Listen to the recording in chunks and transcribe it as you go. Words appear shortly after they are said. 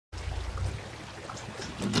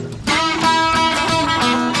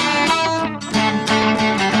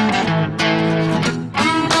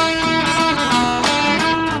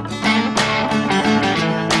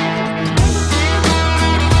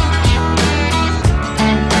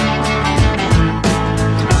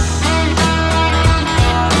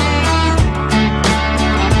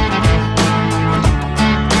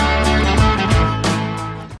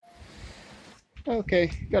Okay,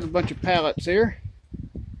 got a bunch of pallets here.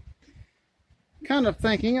 Kind of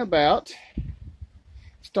thinking about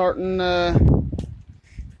starting,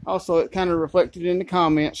 also it kind of reflected in the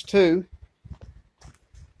comments too,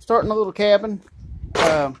 starting a little cabin.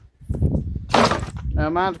 Now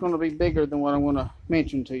mine's going to be bigger than what I'm going to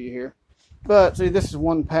mention to you here. But see, this is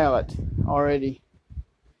one pallet already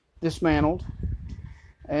dismantled.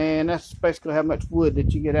 And that's basically how much wood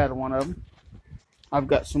that you get out of one of them. I've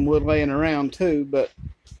got some wood laying around too, but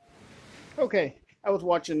okay, I was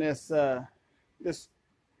watching this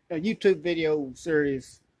YouTube video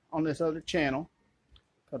series on this other channel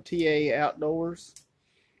called TA Outdoors,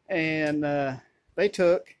 and they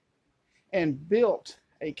took and built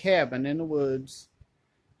a cabin in the woods.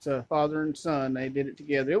 It's a father and son. They did it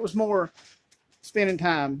together. It was more spending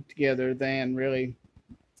time together than really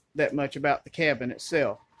that much about the cabin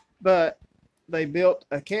itself, but they built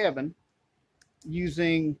a cabin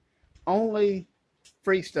using only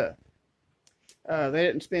free stuff. They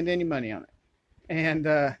didn't spend any money on it, and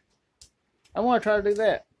I want to try to do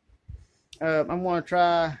that. I want to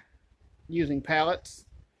try using pallets,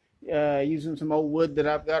 using some old wood that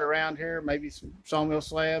I've got around here, maybe some sawmill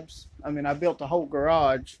slabs. I mean, I built a whole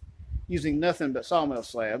garage using nothing but sawmill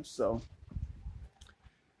slabs, so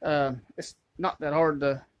it's not that hard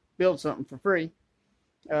to build something for free.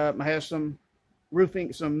 I have some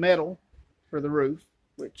roofing, some metal for the roof,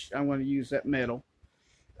 which I'm going to use that metal.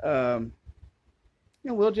 And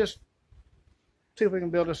we'll just see if we can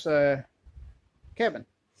build us a cabin.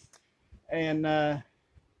 And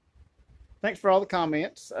thanks for all the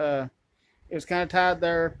comments. It was kind of tied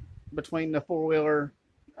there between the four-wheeler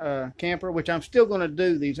camper, which I'm still going to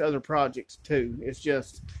do these other projects too. It's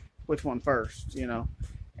just which one first, you know.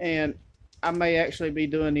 And I may actually be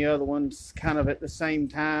doing the other ones kind of at the same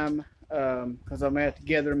time, because I may have to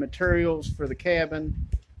gather materials for the cabin,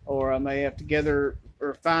 or I may have to gather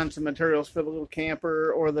or find some materials for the little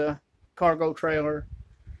camper or the cargo trailer,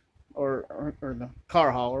 or the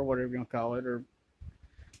car haul, or whatever you want to call it.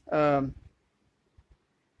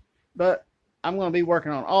 But I'm going to be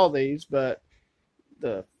working on all these, but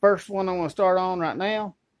the first one I'm going to start on right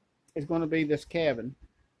now is going to be this cabin.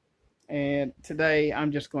 And today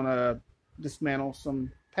I'm just going to dismantle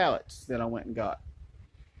some pallets that I went and got,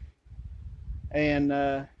 and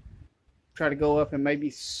try to go up and maybe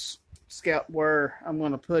scout where I'm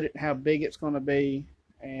going to put it, how big it's going to be,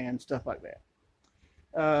 and stuff like that.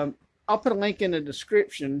 I'll put a link in the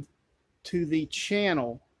description to the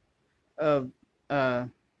channel of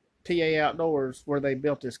TA Outdoors where they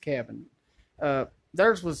built this cabin.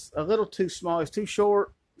 Theirs was a little too small. It's too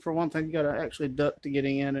short. For one thing, you got to actually duck to get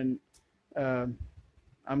in, and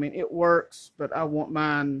I mean, it works, but I want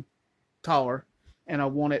mine taller, and I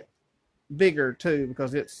want it bigger too,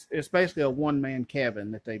 because it's basically a one-man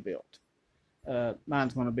cabin that they built.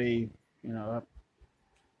 Mine's going to be, you know,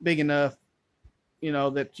 big enough, you know,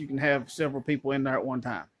 that you can have several people in there at one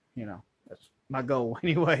time. You know, that's my goal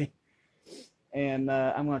anyway. And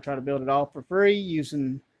I'm going to try to build it all for free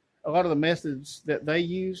using a lot of the methods that they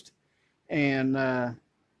used, and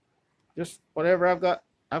just whatever I've got.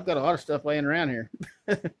 I've got a lot of stuff laying around here.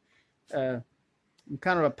 I'm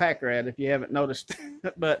kind of a pack rat, if you haven't noticed.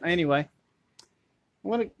 But anyway, I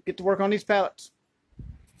want to get to work on these pallets.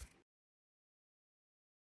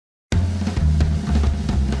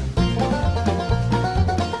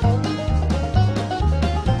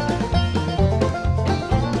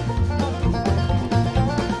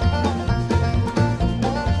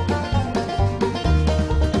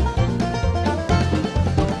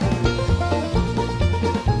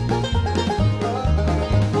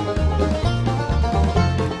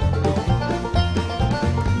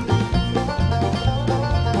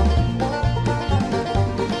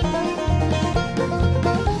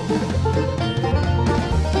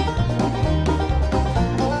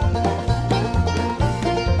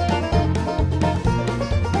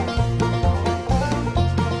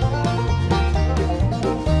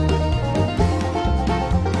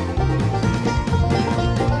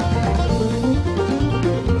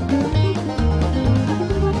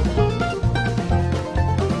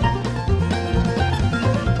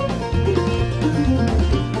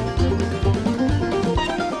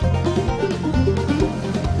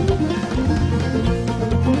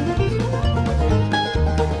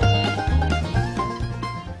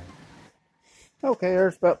 Okay,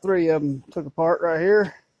 there's about 3 of them took apart right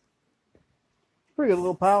here. Pretty good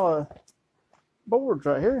little pile of boards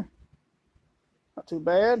right here. Not too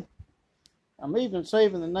bad. I'm even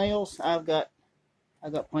saving the nails. I've got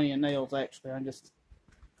plenty of nails actually. I'm just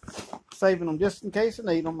saving them just in case I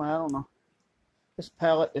need them. I don't know. This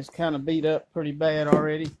pallet is kind of beat up pretty bad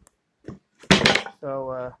already.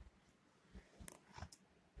 So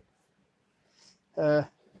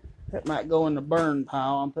that might go in the burn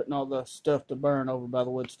pile. I'm putting all the stuff to burn over by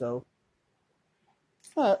the wood stove.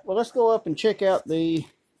 All right, well, let's go up and check out the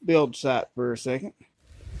build site for a second.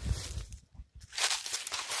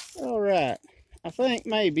 All right, I think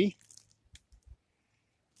maybe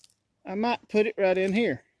I might put it right in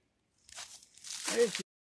here. There's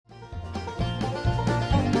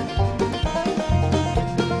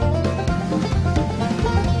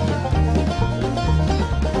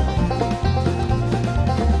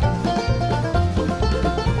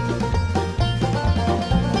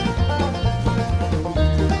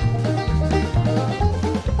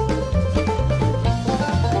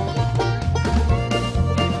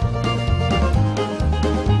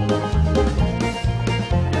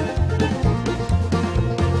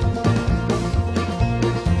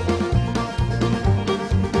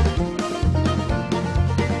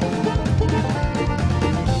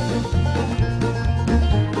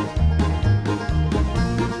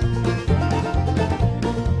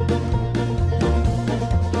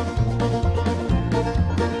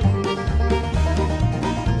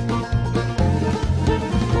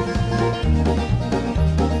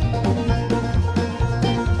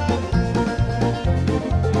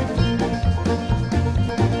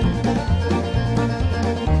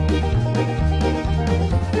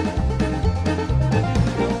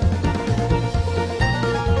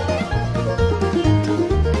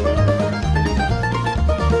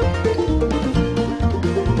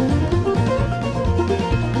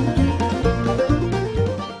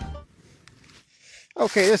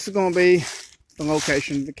okay, this is going to be the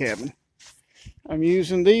location of the cabin. I'm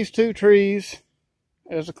using these two trees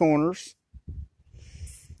as the corners.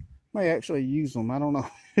 May actually use them, I don't know.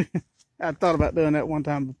 I thought about doing that one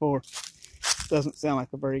time before. Doesn't sound like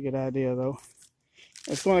a very good idea though.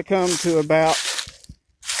 It's going to come to about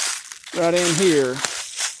right in here.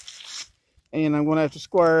 And I'm going to have to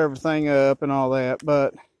square everything up and all that.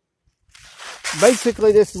 But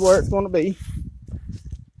basically this is where it's going to be.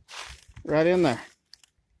 Right in there.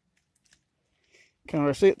 Can't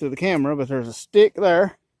really see it through the camera, but there's a stick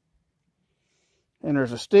there. And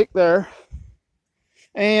there's a stick there.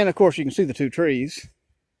 And of course you can see the two trees.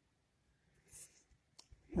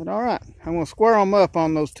 But alright, I'm going to square them up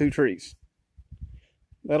on those two trees.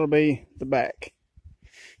 That'll be the back.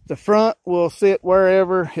 The front will sit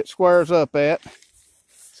wherever it squares up at.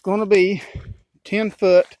 It's going to be 10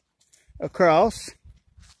 foot across.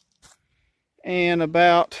 And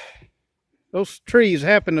about, those trees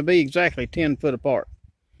happen to be exactly 10 foot apart.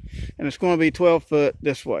 And it's going to be 12 foot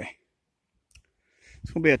this way.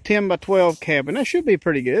 It's going to be a 10 by 12 cabin. That should be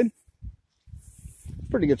pretty good.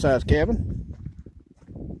 Pretty good sized cabin.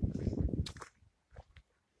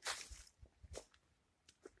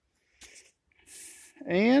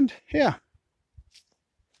 And yeah.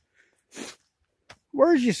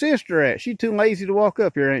 Where's your sister at? She's too lazy to walk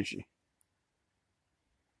up here, ain't she?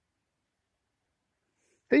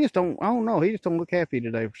 He just don't, I don't know, he just don't look happy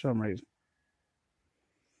today for some reason.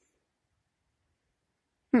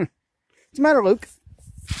 What's the matter, Luke?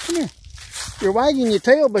 Come here. You're wagging your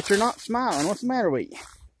tail, but you're not smiling. What's the matter with you?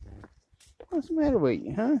 What's the matter with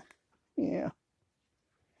you, huh? Yeah.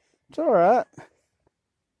 It's alright.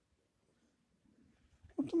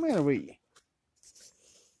 What's the matter with you?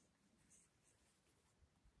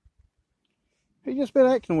 He just been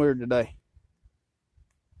acting weird today.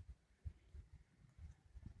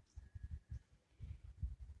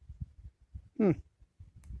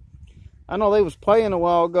 I know they was playing a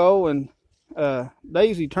while ago, and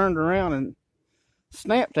Daisy turned around and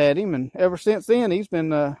snapped at him, and ever since then he's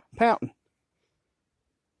been pouting.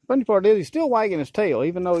 Funny part is he's still wagging his tail,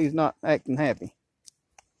 even though he's not acting happy.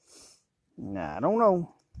 Nah, I don't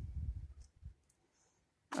know.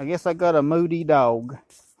 I guess I got a moody dog.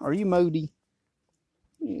 Are you moody?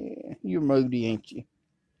 Yeah, you're moody, ain't you?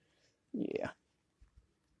 Yeah.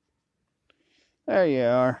 There you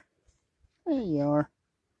are. There you are.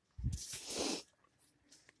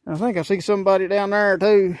 I think I see somebody down there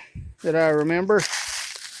too that I remember.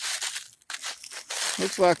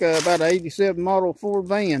 Looks like about an 87 model Ford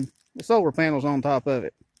van. The solar panels on top of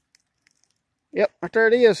it. Yep, right there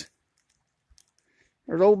it is.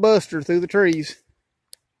 There's old Buster through the trees.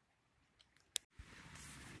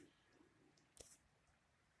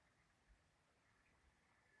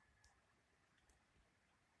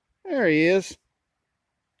 There he is.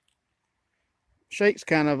 Shakes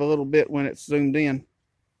kind of a little bit when it's zoomed in.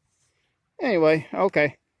 Anyway,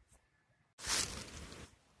 okay.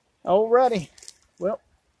 Alrighty. Well,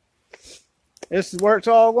 this is where it's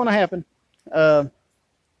all going to happen. I'm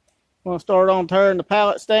going to start on tearing the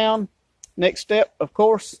pallets down Next step, of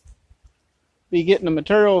course, be getting the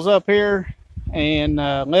materials up here and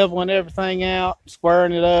leveling everything out,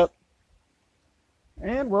 squaring it up,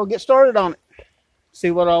 and we'll get started on it. See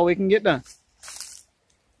what all we can get done.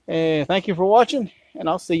 And thank you for watching, and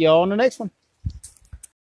I'll see y'all in the next one.